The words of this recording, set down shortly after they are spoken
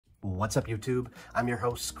What's up, YouTube? I'm your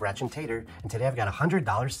host, Scratch and Tater, and today I've got a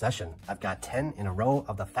 $100 session. I've got 10 in a row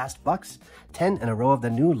of the Fast Bucks, 10 in a row of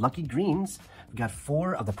the new Lucky Greens, I've got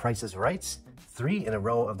 4 of the Price is Rights, 3 in a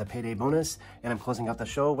row of the Payday Bonus, and I'm closing out the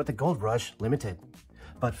show with the Gold Rush Limited.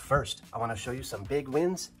 But first, I want to show you some big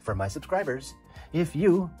wins for my subscribers. If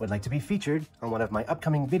you would like to be featured on one of my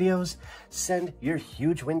upcoming videos, send your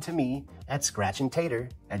huge win to me at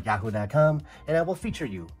scratchandtater@yahoo.com, and I will feature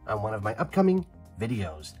you on one of my upcoming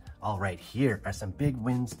videos. All right, here are some big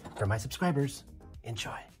wins for my subscribers.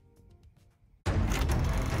 Enjoy.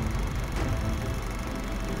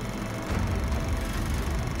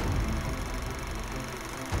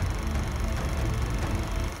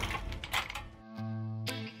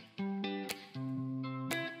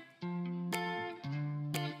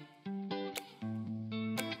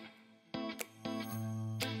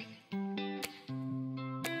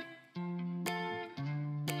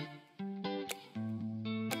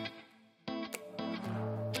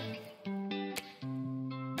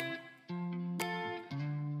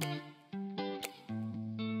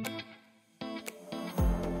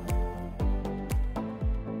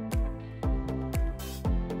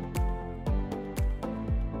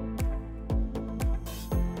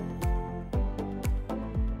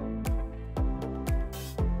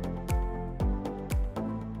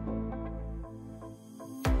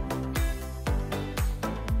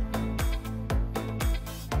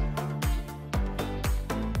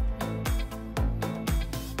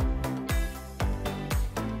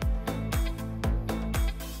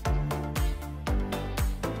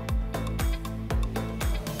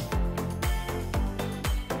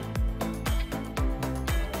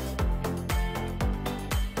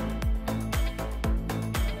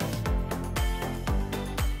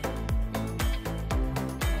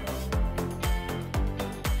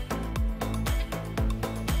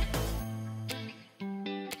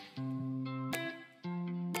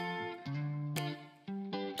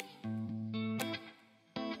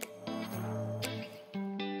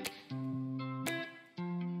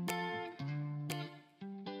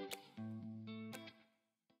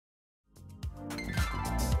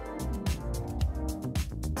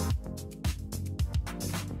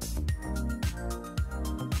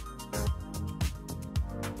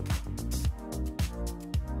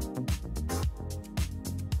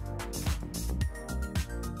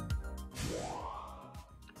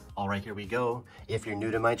 All right, here we go. If you're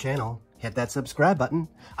new to my channel, hit that subscribe button.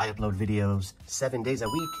 I upload videos 7 days a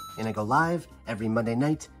week, and I go live every Monday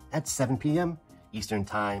night at 7 p.m. Eastern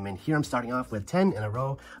Time. And here I'm starting off with 10 in a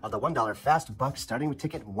row of the $1 Fast Bucks, starting with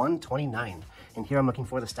ticket 129. And here I'm looking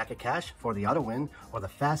for the stack of cash for the auto win, or the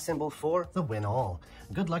fast symbol for the win all.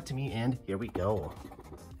 Good luck to me, and here we go.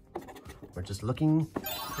 We're just looking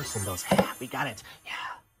for symbols. We got it.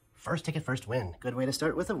 Yeah. First ticket, first win. Good way to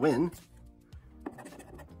start with a win.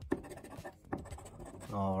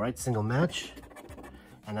 All right, single match,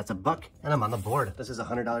 and that's a buck, and I'm on the board. This is a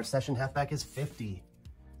 $100 session, halfback is 50.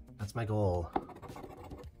 That's my goal.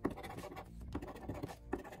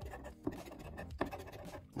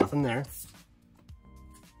 Nothing there.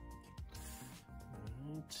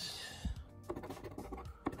 Right.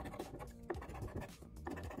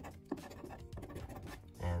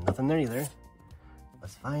 And nothing there either.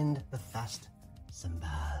 Let's find the fast symbol.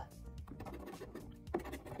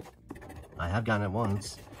 I have gotten it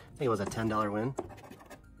once. I think it was a $10 win.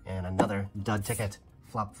 And another dud ticket.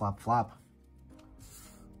 Flop, flop, flop.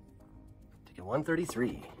 Ticket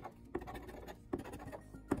 133.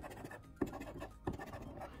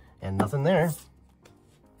 And nothing there.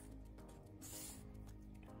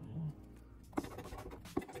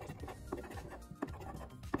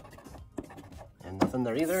 And nothing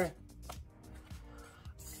there either.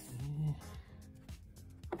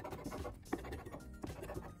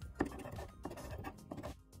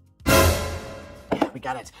 We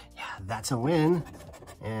got it. Yeah, that's a win.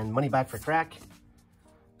 And money back for crack.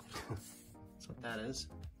 That's what that is.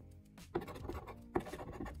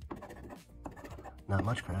 Not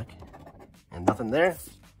much crack. And nothing there.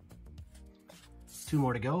 2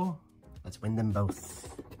 more to go. Let's win them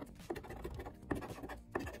both.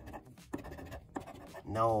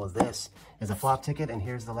 No, this is a flop ticket, and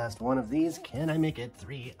here's the last one of these. Can I make it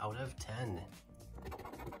 3 out of 10?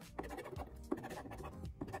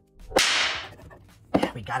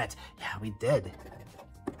 We got it. Yeah, we did.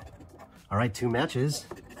 All right, 2 matches.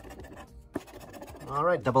 All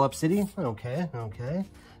right, double up city. Okay, okay.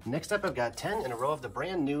 Next up, I've got 10 in a row of the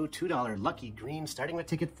brand new $2 Lucky Green, starting with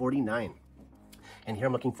ticket 49. And here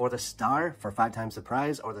I'm looking for the star for 5 times the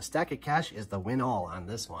prize, or the stack of cash is the win all on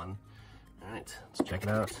this one. All right, let's check it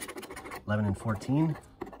out. 11 and 14.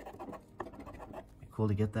 cool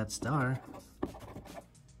to get that star.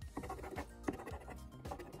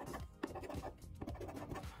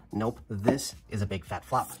 Nope, this is a big fat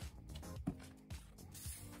flop.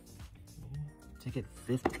 Ticket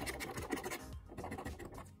 50.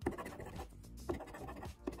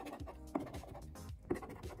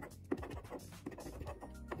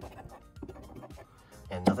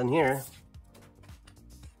 And nothing here.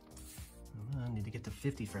 I need to get to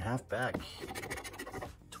 50 for half back.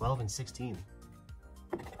 12 and 16.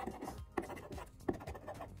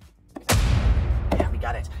 Yeah, we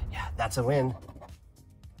got it. Yeah, that's a win.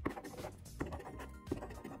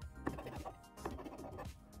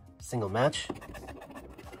 Single match.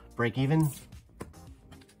 Break even.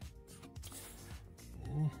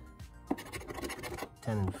 Okay.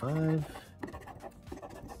 10 and 5.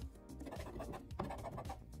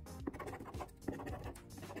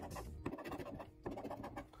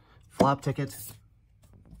 Flop ticket.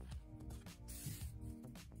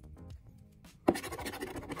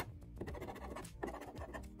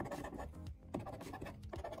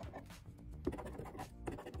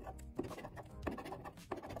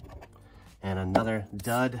 And another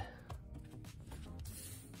dud.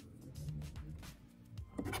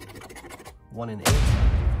 1 and 8.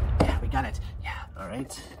 Yeah, we got it. Yeah, all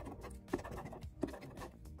right.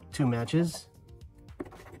 2 matches.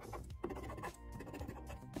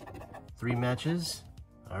 3 matches.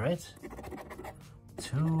 All right.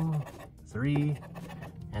 2, 3,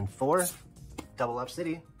 and 4. Double up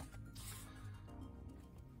city.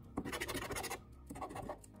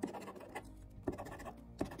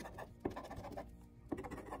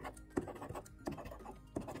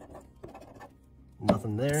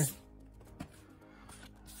 Nothing there.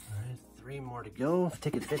 All right, 3 more to go.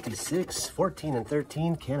 Ticket 56, 14 and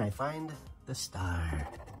 13. Can I find the star?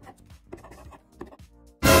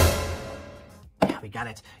 Yeah, we got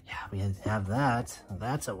it. Yeah, we have that.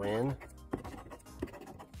 That's a win.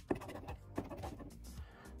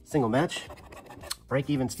 Single match. Break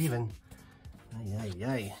even, Steven. Ay, ay,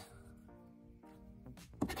 ay.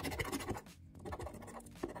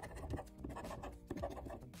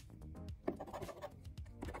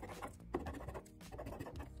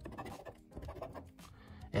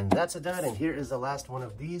 And that's a dud, and here is the last one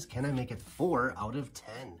of these. Can I make it 4 out of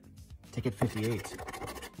 10? Ticket 58,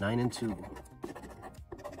 9 and 2.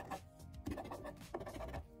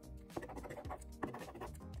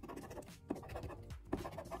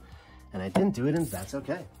 And I didn't do it, and that's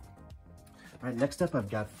okay. All right, next up, I've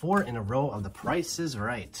got 4 in a row of The Price is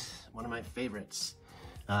Right. One of my favorites.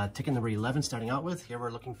 Ticket number 11 starting out with. Here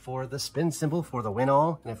we're looking for the spin symbol for the win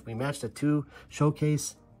all. And if we match the 2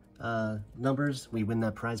 showcase numbers, we win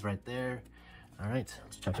that prize right there. All right,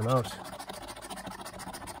 let's check them out.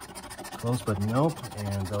 Close, but nope,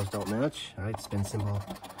 and those don't match. All right, spin symbol,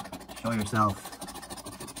 show yourself.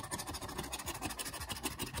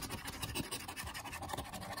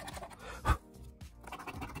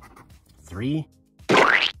 Three.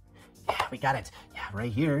 Yeah, we got it. Yeah,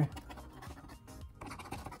 right here.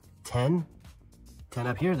 10. 10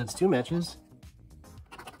 up here, that's 2 matches.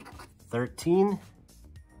 13.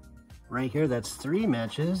 Right here, that's 3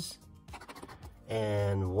 matches.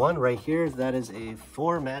 And 1 right here, that is a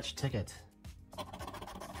 4-match ticket.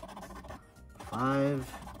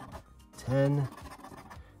 5, 10,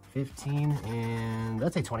 15, and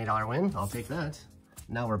that's a $20 win. I'll take that.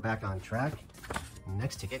 Now we're back on track.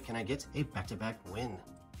 Next ticket, can I get a back-to-back win?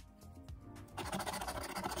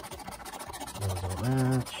 Those don't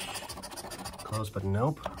match. Close, but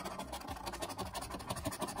nope.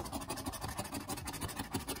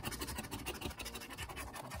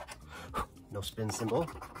 No spin symbol.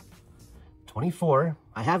 24.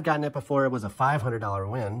 I have gotten it before. It was a $500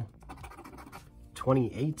 win.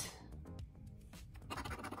 28.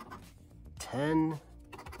 10.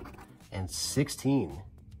 And 16.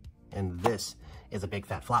 And this is a big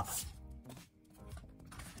fat flop. All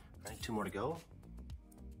right, 2 more to go.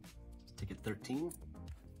 Ticket 13.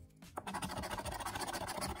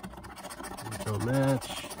 No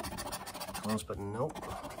match. Close, but nope.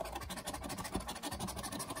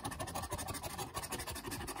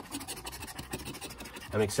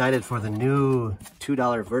 I'm excited for the new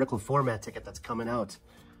 $2 vertical format ticket that's coming out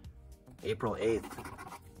April 8th.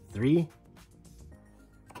 3,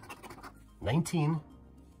 19,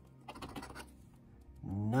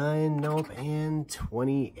 9, nope, and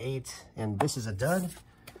 28. And this is a dud.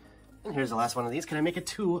 And here's the last one of these. Can I make it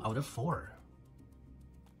 2 out of 4?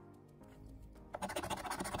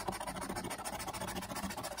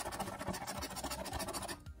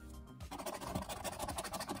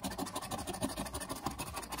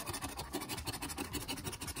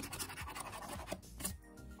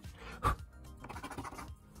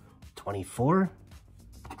 24.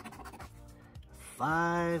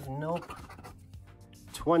 5, nope.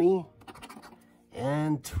 20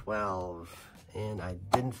 and 12. And I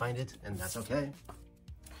didn't find it, and that's okay.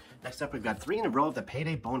 Next up, we've got 3 in a row of the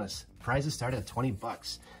Payday Bonus. Prizes start at 20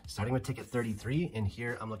 bucks. Starting with ticket 33, and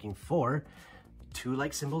here I'm looking for 2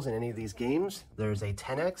 like symbols in any of these games. There's a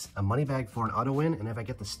 10x, a money bag for an auto win, and if I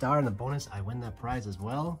get the star in the bonus, I win that prize as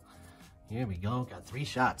well. Here we go, got 3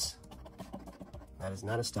 shots. That is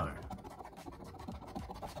not a star.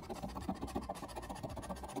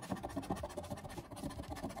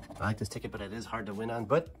 I like this ticket, but it is hard to win on.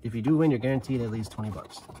 But if you do win, you're guaranteed at least 20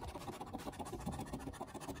 bucks.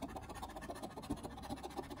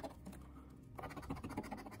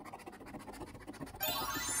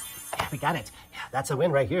 Yeah, we got it. Yeah, that's a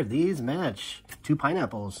win right here. These match. 2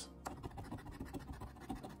 pineapples.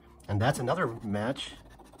 And that's another match.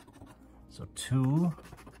 So 2,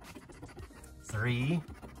 3,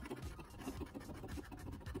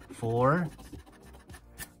 4.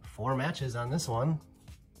 4 matches on this one.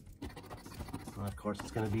 Well, of course,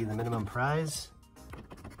 it's going to be the minimum prize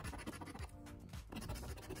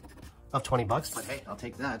of 20 bucks, but hey, I'll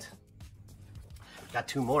take that. Got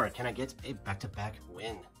 2 more. Can I get a back-to-back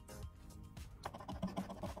win?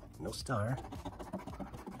 No star.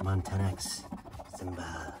 Come on, 10x.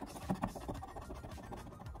 Simba.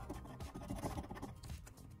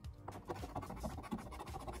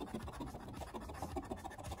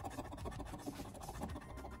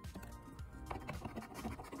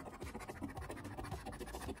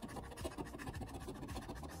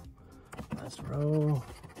 Last row.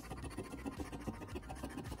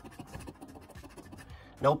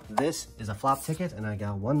 Nope, this is a flop ticket, and I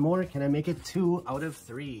got 1 more. Can I make it 2 out of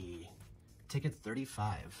 3? Ticket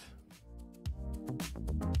 35.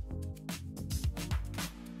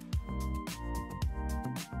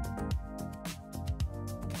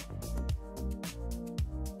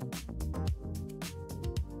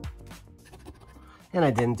 And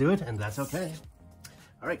I didn't do it, and that's okay.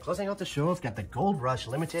 All right, closing out the show, I've got the Gold Rush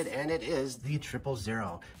Limited, and it is the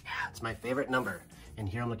 000. Yeah, it's my favorite number. And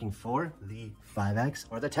here I'm looking for the 5x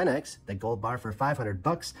or the 10x, the gold bar for 500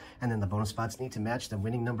 bucks, and then the bonus spots need to match the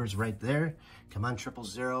winning numbers right there. Come on,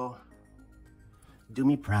 000. Do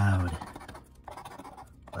me proud.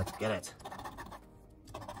 Let's get it.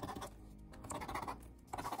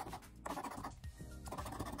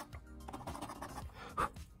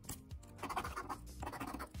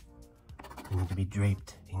 You need to be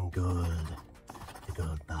draped in gold. The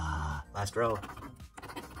gold bar. Last row.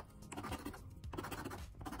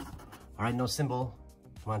 All right, no symbol.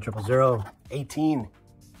 Come on, 000. 18.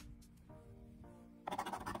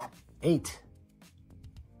 8.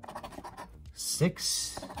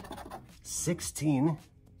 6. 16.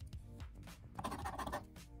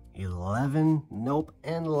 11. Nope.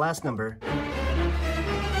 And the last number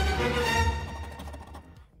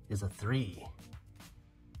is a 3.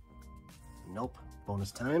 Nope.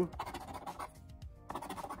 Bonus time.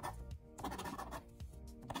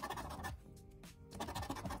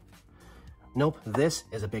 Nope, this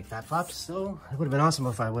is a big fat flop, so it would have been awesome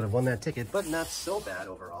if I would have won that ticket, but not so bad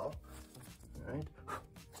overall. All right.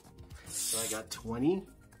 So I got 20,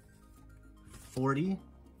 40,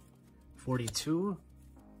 42,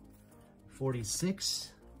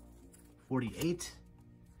 46, 48,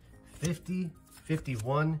 50,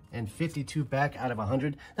 51, and 52 back out of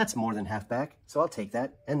 100. That's more than half back, so I'll take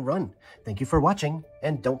that and run. Thank you for watching,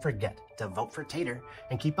 and don't forget to vote for Tater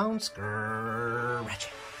and keep on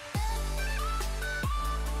scratching.